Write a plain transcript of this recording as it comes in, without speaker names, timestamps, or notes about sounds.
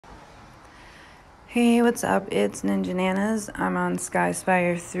Hey, what's up? It's Ninja Nanas. I'm on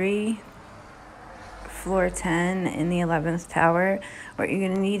Spire 3, floor 10 in the 11th tower. What you're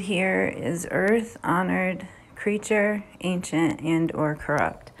going to need here is Earth, Honored, Creature, Ancient, and or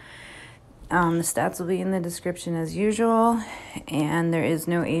Corrupt. The stats will be in the description as usual, and there is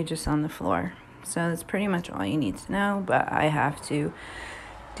no AEGIS on the floor. So that's pretty much all you need to know, but I have to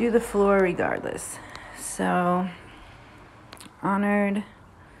do the floor regardless. So, Honored.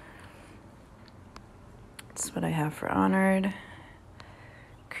 That's what I have for Honored.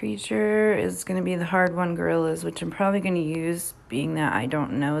 Creature is going to be the hard one, Gorillas, which I'm probably going to use, being that I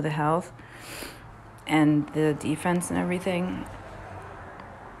don't know the health and the defense and everything.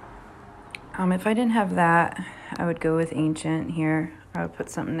 If I didn't have that, I would go with Ancient here. I would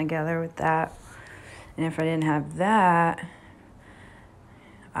put something together with that. And if I didn't have that,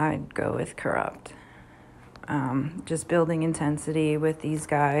 I'd go with Corrupt. Just building intensity with these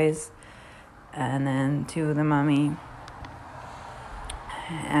guys. And then 2 of the Mummy.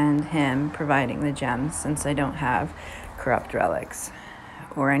 And him providing the gems, since I don't have Corrupt relics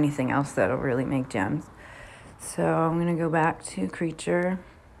or anything else that'll really make gems. So I'm going to go back to Creature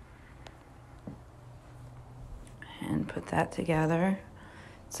and put that together.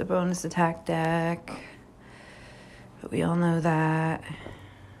 It's a bonus attack deck, but we all know that.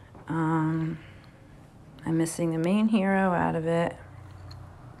 I'm missing the main hero out of it.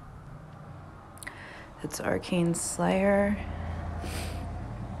 It's Arcane Slayer,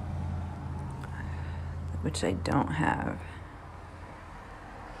 which I don't have.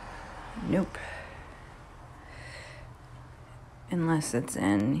 Nope. Unless it's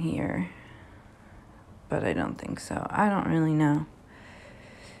in here. But I don't think so. I don't really know.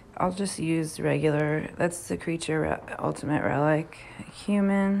 I'll just use regular. That's the Creature Ultimate Relic.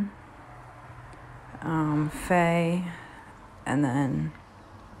 Human. Fae. And then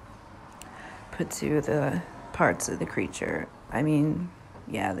put 2 of the parts of the Creature.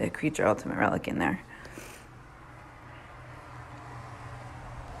 The Creature Ultimate Relic in there.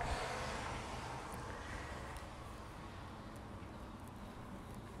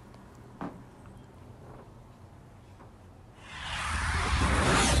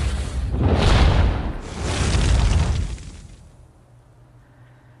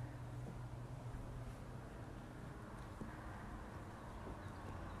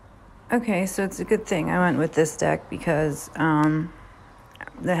 Okay, so it's a good thing I went with this deck because the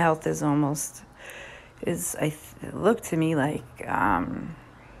health is almost, it looked to me like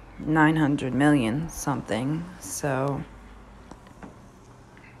 900 million something. So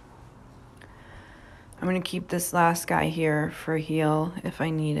I'm going to keep this last guy here for heal if I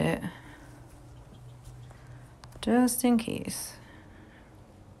need it. Just in case.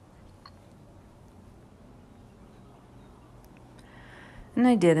 And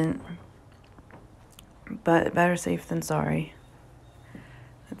I didn't. But better safe than sorry.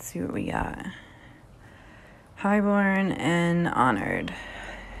 Let's see what we got. Highborn and Honored.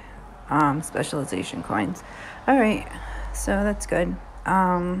 Specialization coins. Alright, so that's good.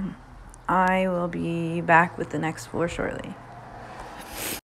 I will be back with the next floor shortly.